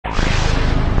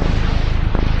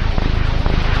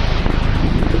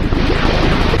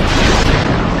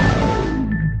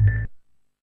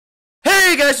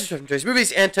guys, it's from Joy's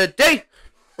Movies, and today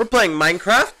we're playing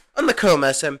Minecraft on the Comb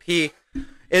SMP.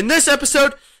 In this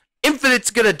episode,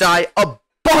 Infinite's gonna die a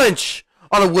bunch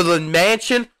on a woodland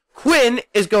mansion. Quinn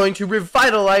is going to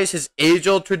revitalize his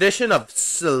age-old tradition of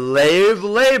slave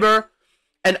labor,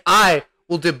 and I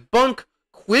will debunk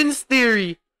Quinn's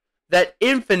theory that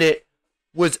Infinite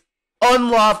was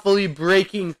unlawfully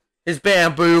breaking his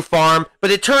bamboo farm,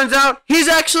 but it turns out he's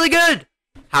actually good.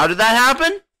 How did that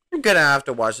happen? You're gonna have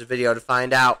to watch the video to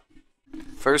find out.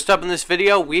 First up in this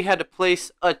video, we had to place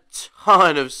a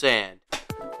ton of sand.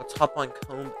 Let's hop on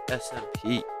Comb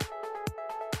SMP.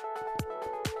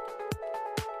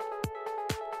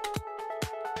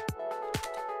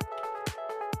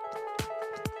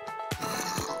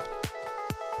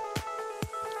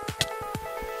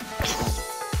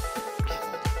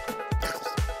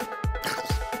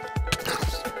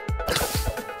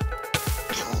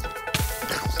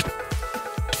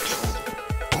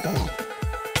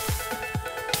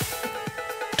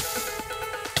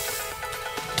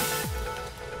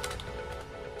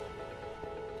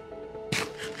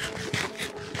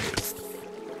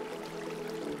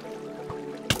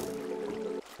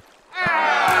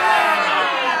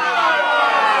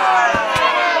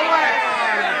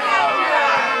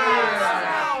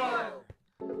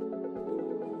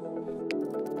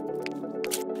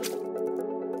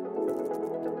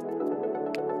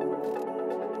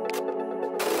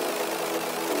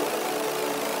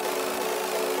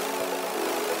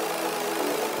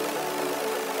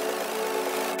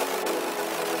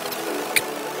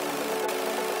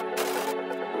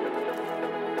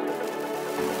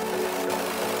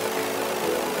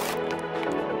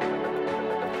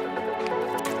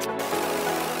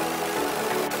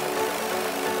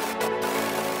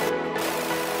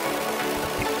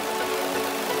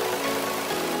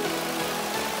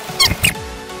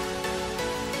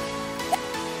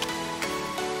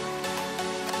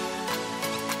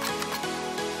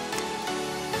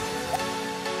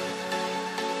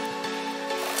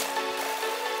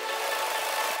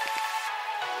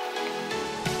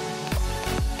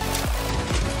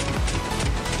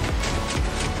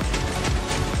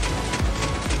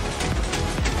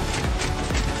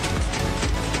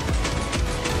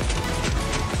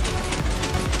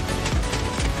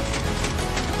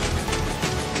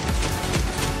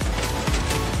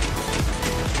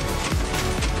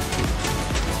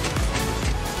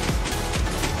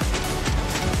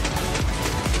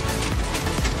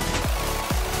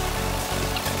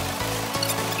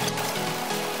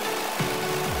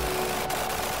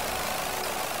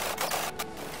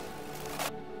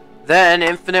 Then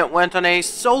Infinite went on a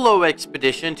solo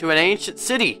expedition to an ancient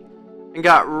city and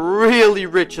got really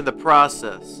rich in the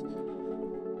process.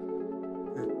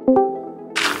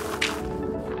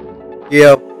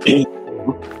 Yo.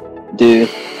 Dude.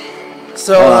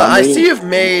 So I see you've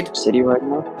made city right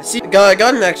now. I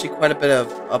gotten actually quite a bit of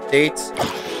updates.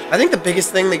 I think the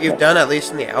biggest thing that you've done, at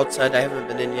least in the outside, I haven't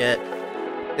been in yet,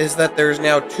 is that there's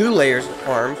now 2 layers of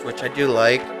farms, which I do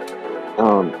like.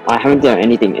 I haven't done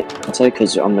anything inside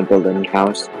because I'm gonna build a new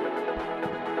house.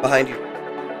 Behind you.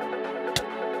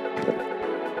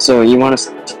 So you want us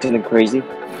to do something crazy?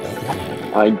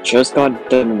 I just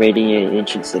got done raiding an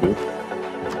ancient city.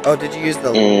 Oh, did you use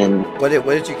the? And what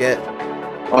did you get?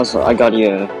 Also, I got you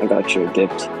a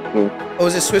gift here. Oh,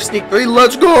 is it Swift Sneak 3?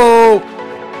 Let's go!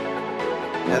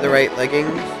 Netherite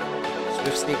leggings.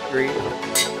 Swift Sneak 3.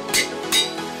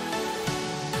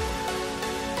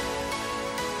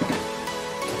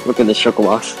 Look at the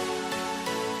chocolate.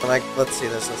 Let's see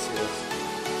this.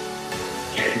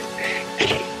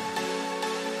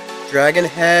 Dragon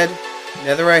Head,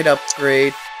 Netherite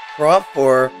upgrade, Prop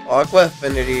 4, Aqua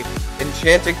Affinity,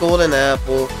 Enchanted Golden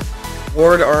Apple,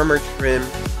 Ward Armor Trim,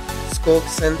 Skulk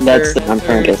Sensor, That's the I'm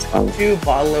trying to get some. 2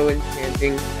 Bottle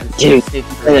Enchanting, and Dude,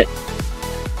 3.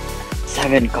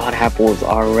 7 God Apples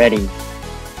already.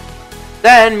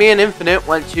 Then me and Infinite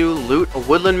went to loot a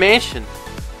woodland mansion.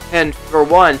 And for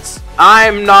once,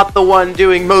 I'm not the one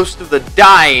doing most of the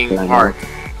dying part.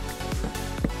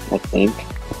 I think.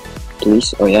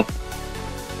 Please? Oh yeah.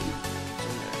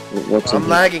 What's I'm in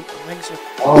lagging.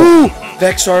 Oh. Ooh!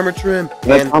 Vex armor trim.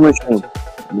 Vex armor trim.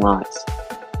 Nice.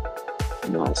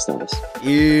 Nice.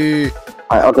 Yeah.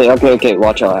 Okay.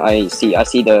 Watch out. I see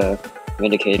the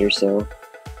indicator. So.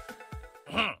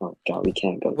 Oh god, we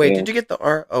can't go. Wait, there. did you get the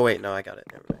R? Oh wait, no, I got it.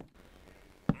 Never mind.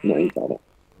 No, you got it.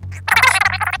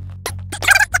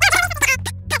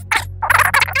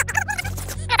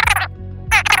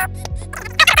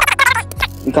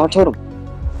 We got a totem.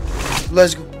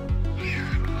 Let's go.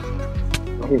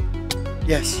 Okay.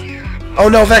 Yes. Oh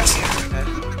no, Vex!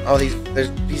 Oh,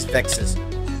 there's these Vexes.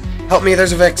 Help me,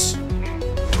 there's a Vex.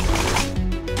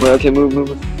 Wait, okay, move.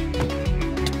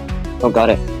 Oh, got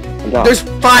it. I got it. There's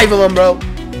 5 of them, bro.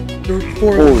 There's 4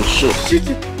 of them. Holy shit.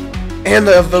 And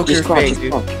the evoker's Just crouch, fang,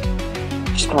 dude.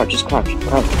 Just crouch.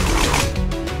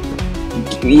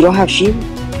 You don't have shield?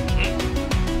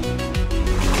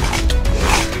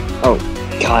 Oh,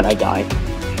 God, I died.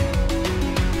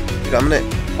 Dude, I'm gonna...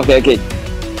 Okay. Okay,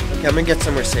 I'm gonna get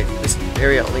somewhere safe. This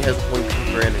area only has 1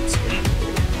 creeper and it's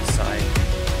inside.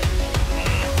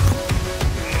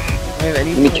 Do I have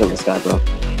any... Let me kill this guy, bro.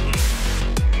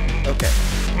 Okay.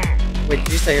 Wait,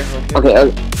 did you say you're home here?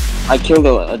 Okay, I killed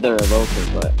the other evoker,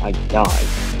 but I died.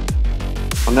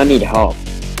 I'm gonna need help.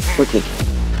 Quickly.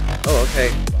 Oh, okay.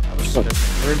 I was just gonna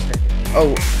say,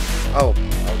 oh.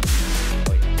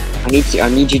 I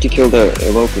need you to kill the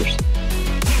evokers.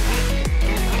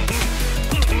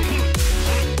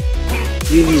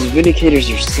 Dude, these vindicators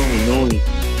are so annoying.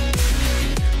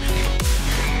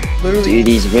 Literally, Dude,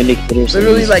 these vindicators.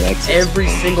 literally like every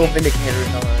single vindicator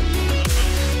is on.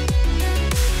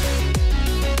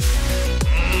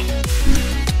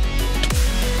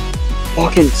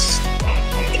 Fucking. Oh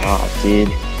my god,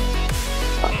 dude.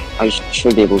 I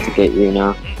should be able to get you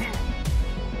now.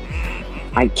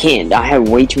 I can't. I have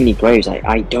way too many players.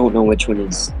 I don't know which one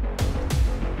is.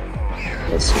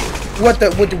 Let's see. What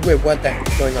the heck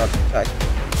is going on?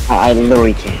 I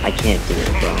literally can't. I can't do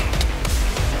it, bro.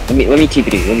 Let me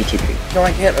TP you. No,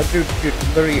 I can't. Dude,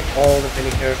 literally all the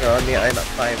vindicators are on me. I'm at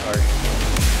 5 hearts.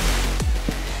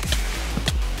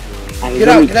 Get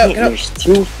out! There's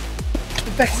 2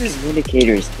 Vexes.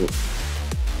 indicators.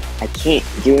 I can't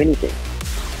do anything.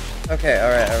 Okay,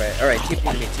 alright. TP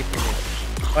me.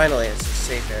 Finally, it's a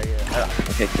safe area.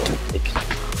 Okay, cool.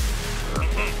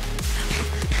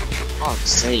 Oh,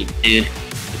 safe, dude.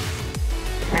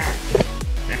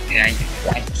 Okay, I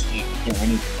can't do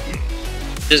anything.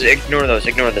 Just ignore this,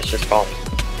 just follow me.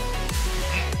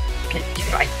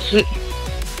 Dude, I can't.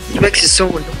 Vex is so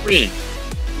annoying.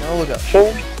 No.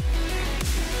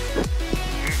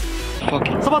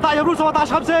 Fucking. 17 يبرو 17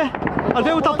 5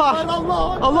 2013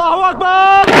 الله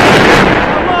اكبر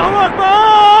الله اكبر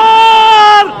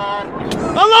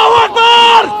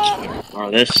Oh,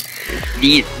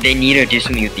 they need to do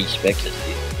something with these vexes,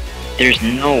 dude. There's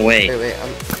no way. Wait,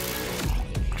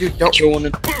 dude, don't. I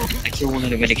kill one of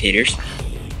the indicators.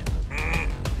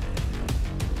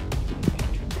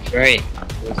 Right.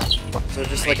 So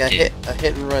just like a hit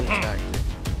and run tactic.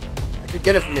 I could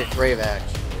get it from your brave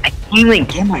action. I can't even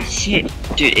get my shit.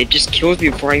 Dude, it just kills me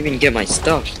before I even get my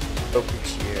stuff. Open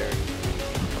cheer.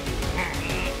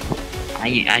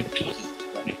 I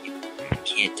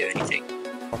can't do anything.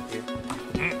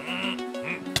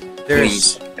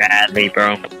 There's badly,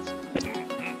 bro.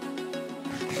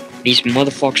 These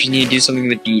motherfuckers need to do something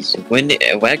with these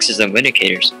waxes and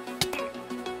vindicators.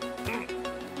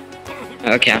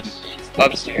 Okay, I'm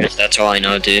upstairs. That's all I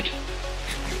know, dude.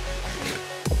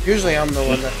 usually I'm the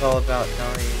one that's all about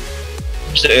dying.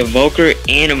 There's an evoker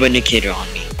and a vindicator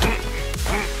on me.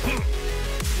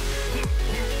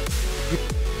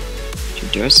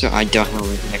 I don't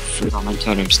have like fruit on my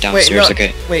totems downstairs.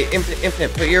 Okay. Wait,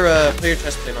 Infinite, put your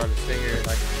chest plate on so you're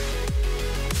like.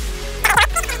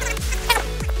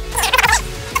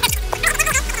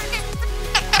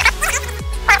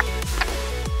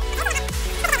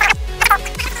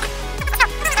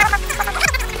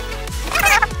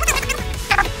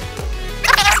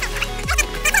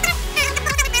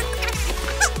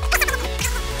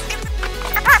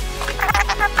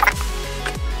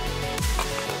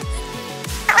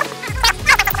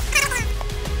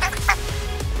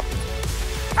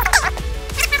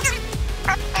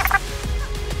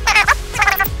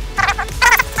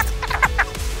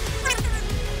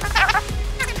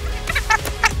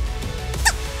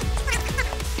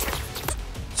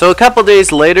 So a couple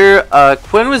days later,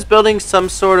 Quinn was building some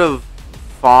sort of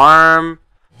farm,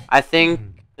 I think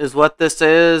is what this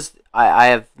is. I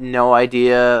have no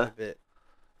idea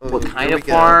what kind of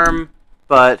farm,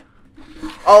 but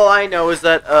all I know is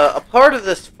that a part of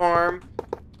this farm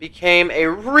became a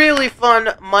really fun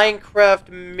Minecraft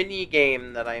mini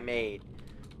game that I made.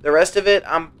 The rest of it,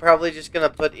 I'm probably just going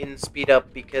to put in speed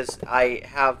up because I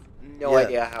have no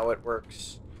idea how it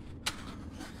works.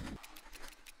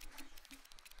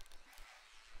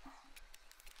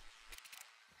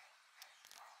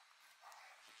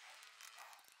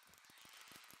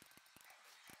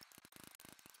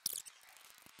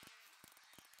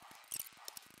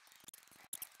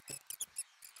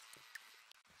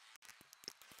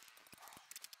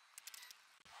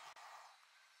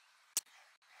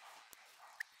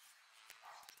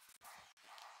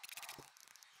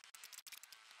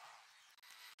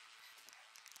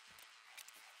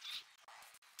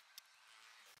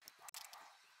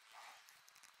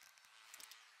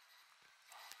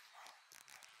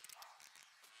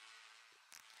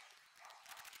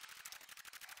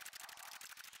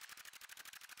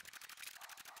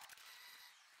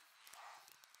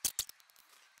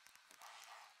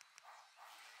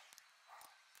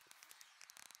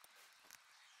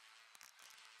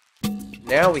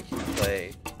 Now we can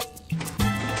play.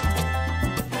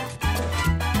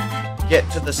 Get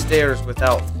to the stairs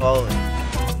without falling.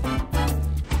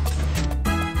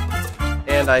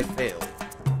 And I failed.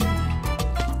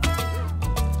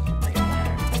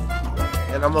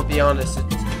 And I'm gonna be honest,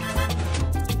 it's...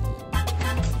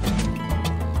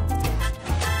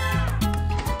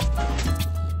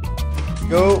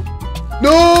 Go!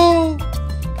 No!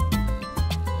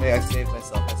 Hey, I saved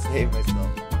myself. I saved myself.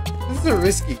 This is a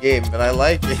risky game, but I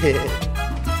like it.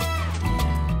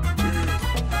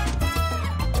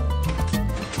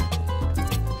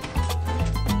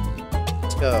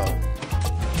 Let's go.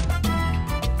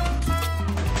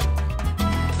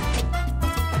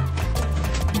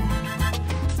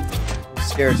 I'm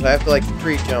scared, so I have to like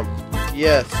pre-jump.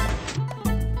 Yes.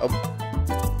 Oh,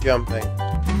 jumping.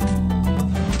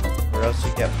 Or else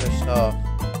you get pushed off.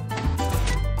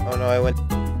 Oh no, I went.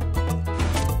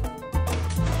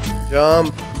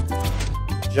 Jump!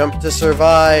 Jump to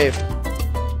survive!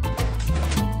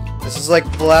 This is like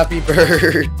Flappy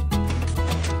Bird.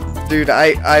 Dude,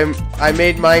 I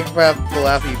made Minecraft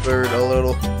Flappy Bird a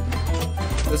little.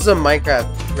 This is a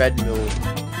Minecraft treadmill.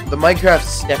 The Minecraft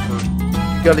stepper.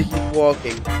 You gotta keep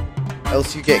walking,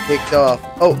 else you get kicked off.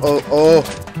 Oh,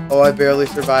 I barely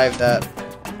survived that.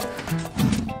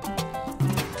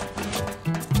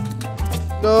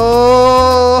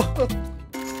 No!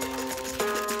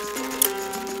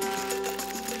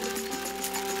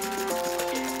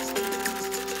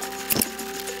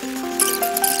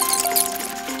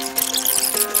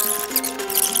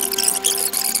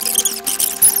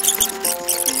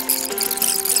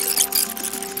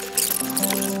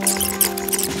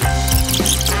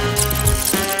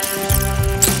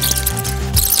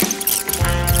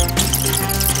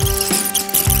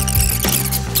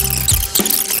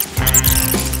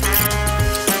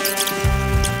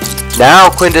 Now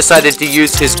Quinn decided to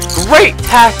use his great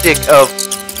tactic of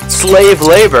slave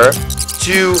labor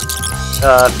to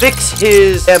fix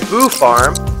his bamboo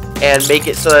farm and make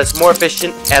it so that it's more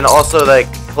efficient and also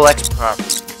like collects properly.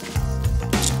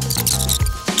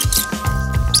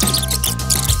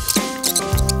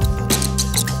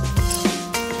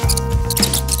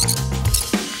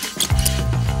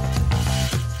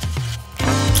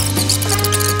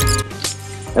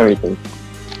 Everything.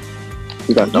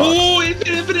 You got dogs. Oh,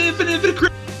 infinite.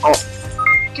 Oh.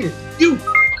 You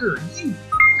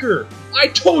fucker. I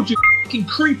told you, fucking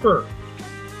creeper.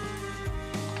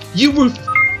 You were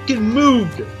fucking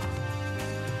moved.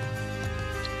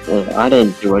 I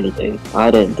didn't do anything.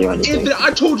 Infinite,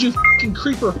 I told you, fucking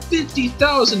creeper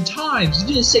 50,000 times. You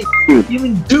didn't say Dude.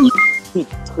 even do.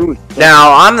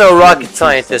 Now, I'm no rocket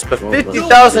scientist, but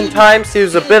 50,000 times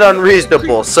seems a bit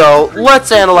unreasonable, so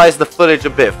let's analyze the footage a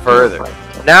bit further.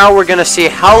 Now we're gonna see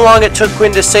how long it took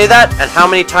Quinn to say that, and how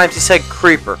many times he said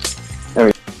creeper.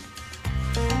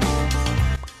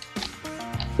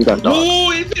 You got dogs.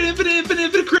 Oh,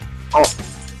 infinite creeper. Oh.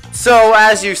 So,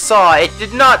 as you saw, it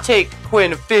did not take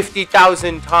Quinn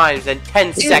 50,000 times and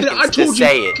 10 seconds I to told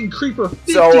say you, it. fucking creeper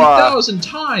 50,000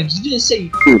 times. You didn't say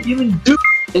even do.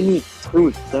 Give me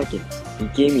 2 seconds. You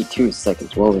gave me 2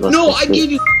 seconds. What was No, I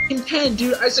gave you fucking 10,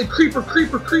 dude. I said creeper.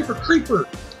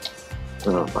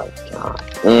 Oh my god.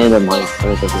 And I'm like,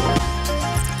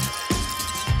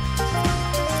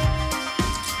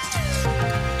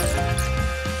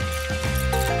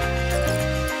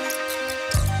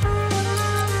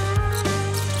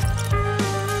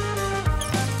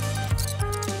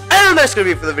 And that's gonna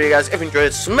be it for the video, guys. If you enjoyed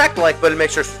it, smack the like button,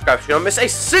 make sure to subscribe so you don't miss a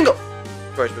single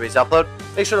George Movies upload.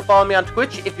 Make sure to follow me on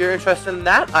Twitch if you're interested in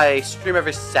that. I stream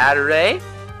every Saturday,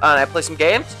 and I play some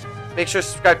games. Make sure to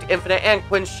subscribe to Infinite and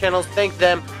Quinn's channels. Thank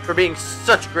them for being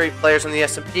such great players on the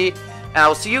SMP. And I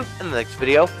will see you in the next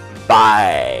video.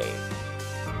 Bye.